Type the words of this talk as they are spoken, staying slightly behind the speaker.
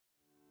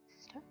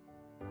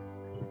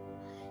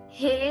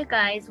Hey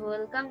guys,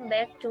 welcome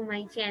back to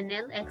my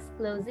channel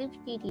Exclusive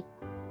TT.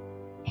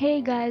 Hey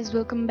guys,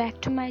 welcome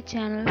back to my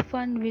channel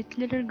Fun with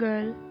Little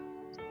Girl.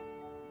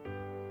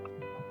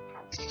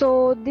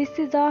 So this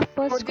is our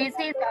First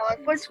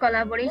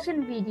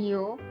collaboration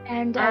video,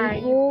 and I I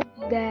hope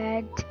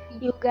that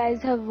you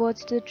guys have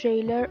watched the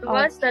trailer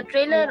watched the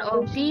trailer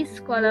of this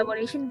video.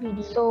 collaboration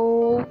video.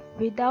 So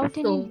without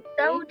any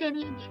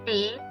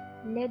delay,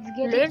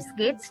 let's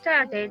get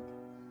started.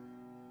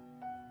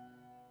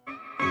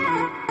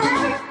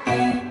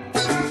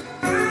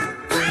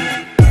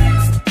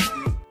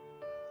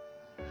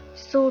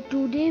 So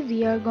today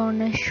we are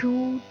gonna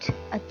shoot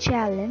a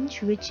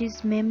challenge which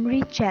is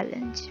memory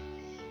challenge.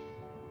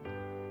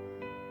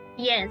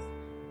 Yes,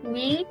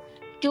 we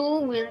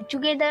two will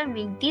together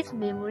make this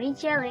memory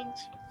challenge.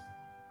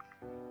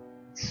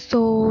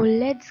 So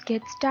let's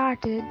get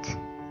started.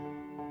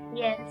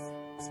 Yes,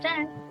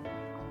 start.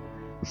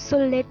 So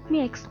let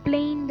me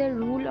explain the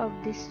rule of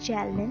this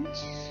challenge.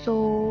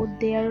 So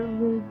there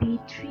will be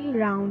 3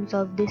 rounds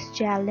of this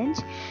challenge.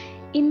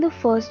 In the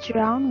first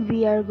round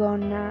we are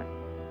gonna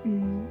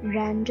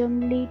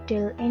randomly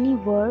tell any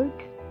word,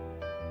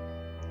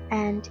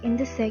 and in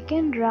the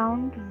second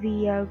round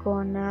we are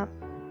gonna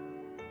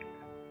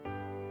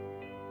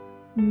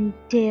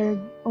tell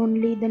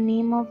only the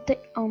name of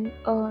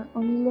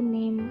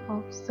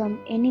some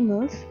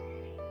animals,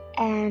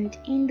 and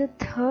in the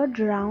third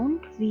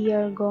round we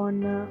are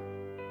gonna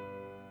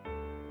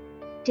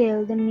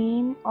tell the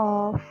name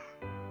of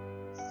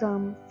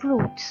some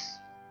fruits.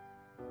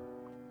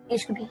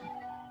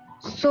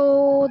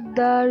 So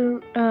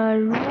the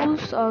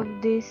rules of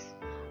this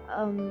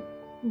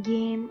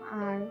game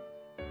are,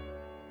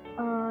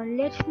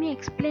 let me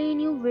explain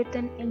you with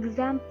an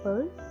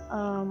example.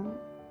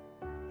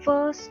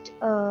 Firstly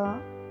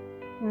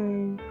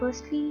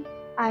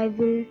I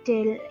will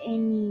tell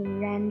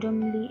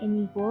randomly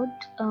any word.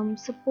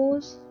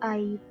 Suppose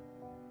I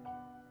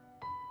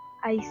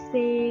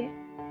say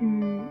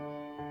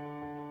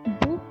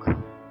book,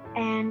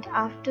 and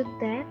after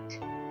that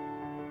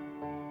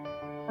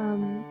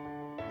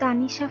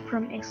Tanisha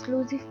from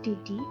Exclusive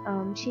TT,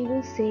 she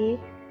will say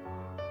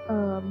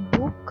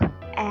book,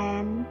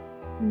 and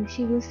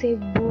she will say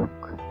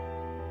book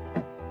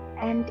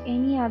and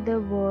any other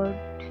word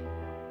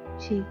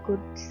she could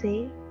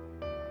say,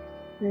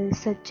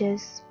 such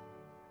as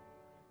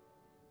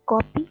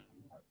copy.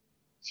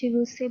 She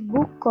will say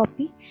book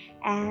copy,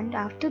 and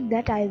after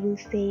that I will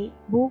say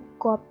book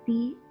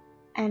copy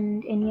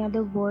and any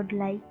other word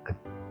like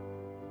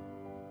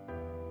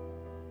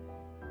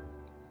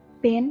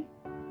pen.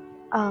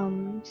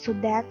 So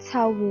that's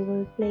how we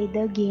will play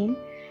the game.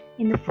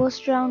 In the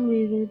first round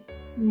we will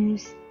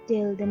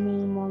tell the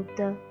name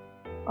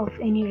of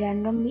any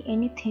randomly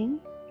anything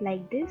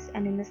like this,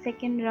 and in the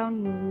second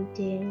round we will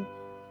tell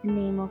the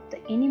name of the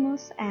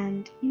animals,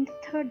 and in the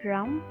third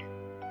round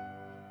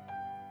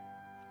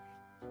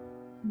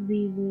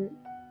we will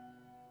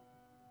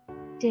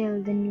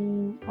tell the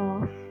name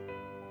of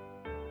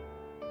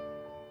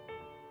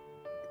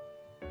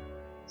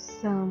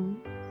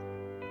some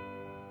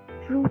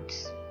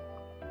fruits.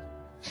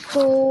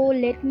 So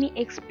let me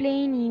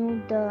explain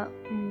you the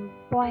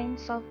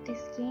points of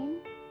this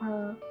game.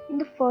 In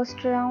the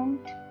first round,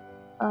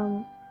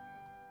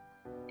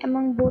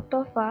 among both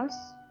of us,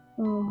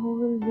 who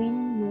will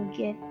win will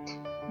get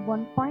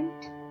 1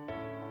 point,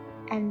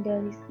 and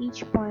there is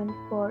each point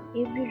for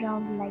every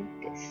round like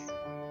this.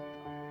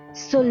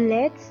 So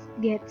let's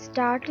get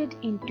started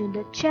into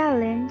the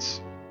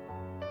challenge.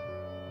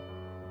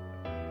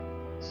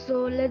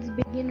 So let's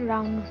begin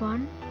round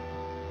 1.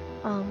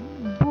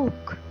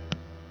 Book.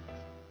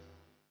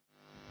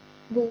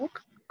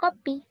 Book,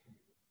 copy.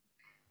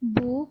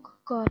 Book,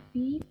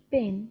 copy,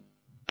 pen.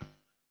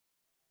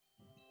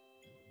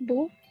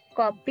 Book,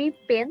 copy,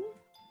 pen,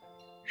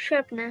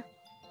 sharpener.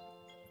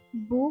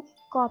 Book,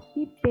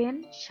 copy,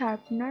 pen,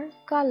 sharpener,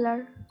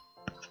 color.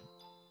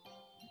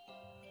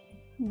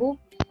 Book,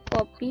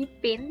 copy,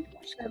 pen,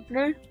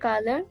 sharpener,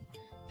 color,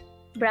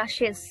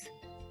 brushes.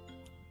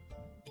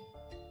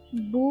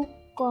 Book,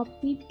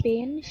 copy,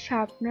 pen,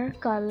 sharpener,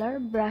 color,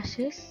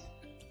 brushes,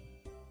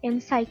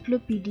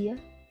 encyclopedia.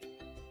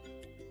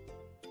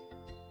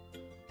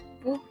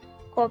 Book,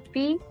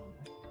 copy,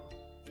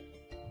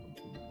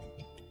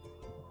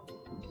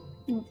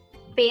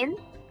 pen,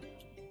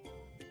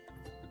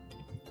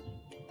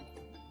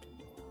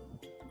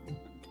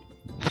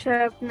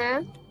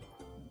 sharpener,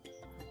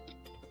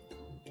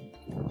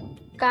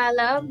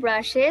 color,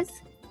 brushes,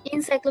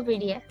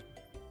 encyclopedia.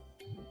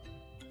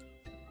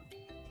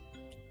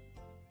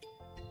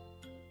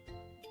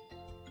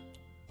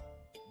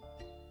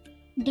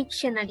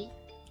 Dictionary.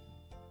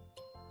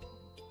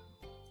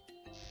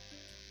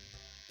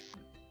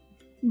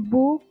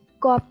 Book,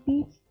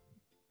 copy,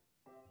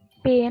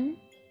 pen,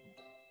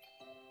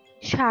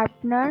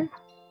 sharpener,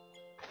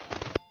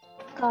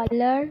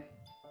 color,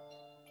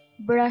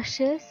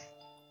 brushes,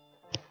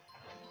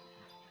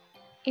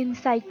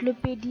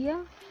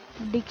 encyclopedia,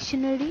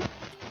 dictionary,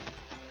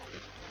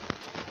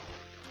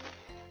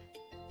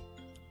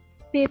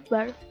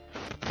 paper.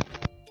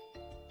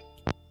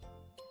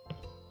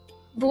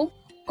 book,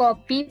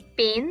 copy,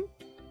 pen,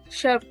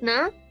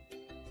 sharpener,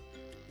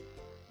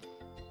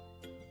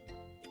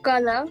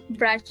 color,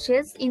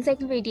 brushes,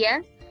 encyclopedia,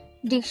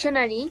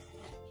 dictionary,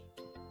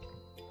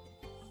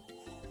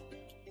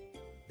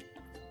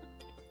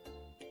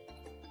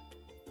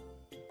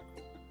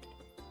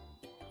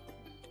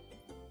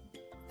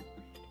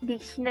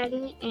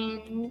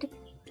 and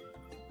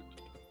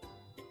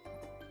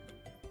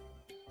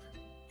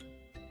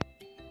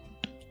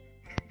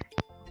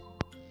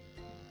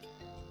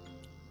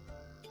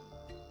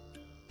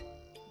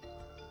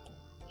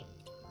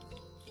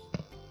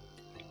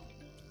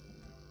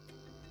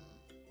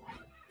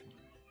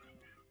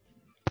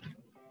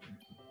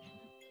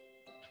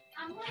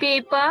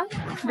paper,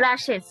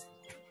 brushes.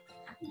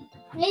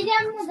 এই যে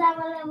আমি যা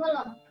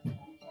বলো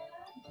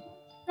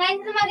তাই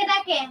তোমাকে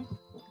ডাকে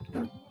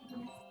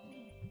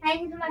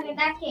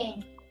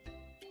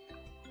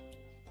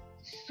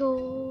So,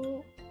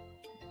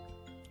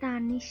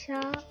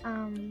 Tanisha,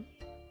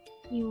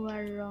 you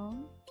are wrong,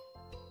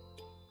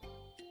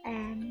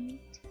 and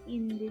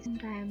in this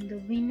I am the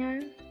winner.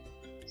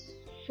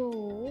 So,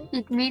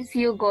 It means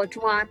you got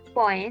 1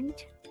 point.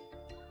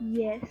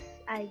 yes,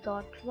 I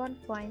got 1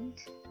 point.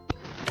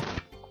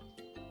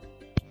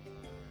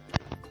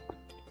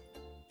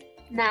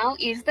 Now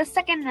is the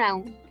second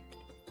round.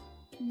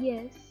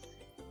 Yes.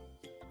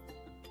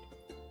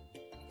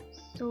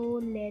 So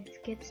let's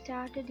get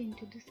started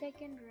into the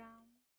second round.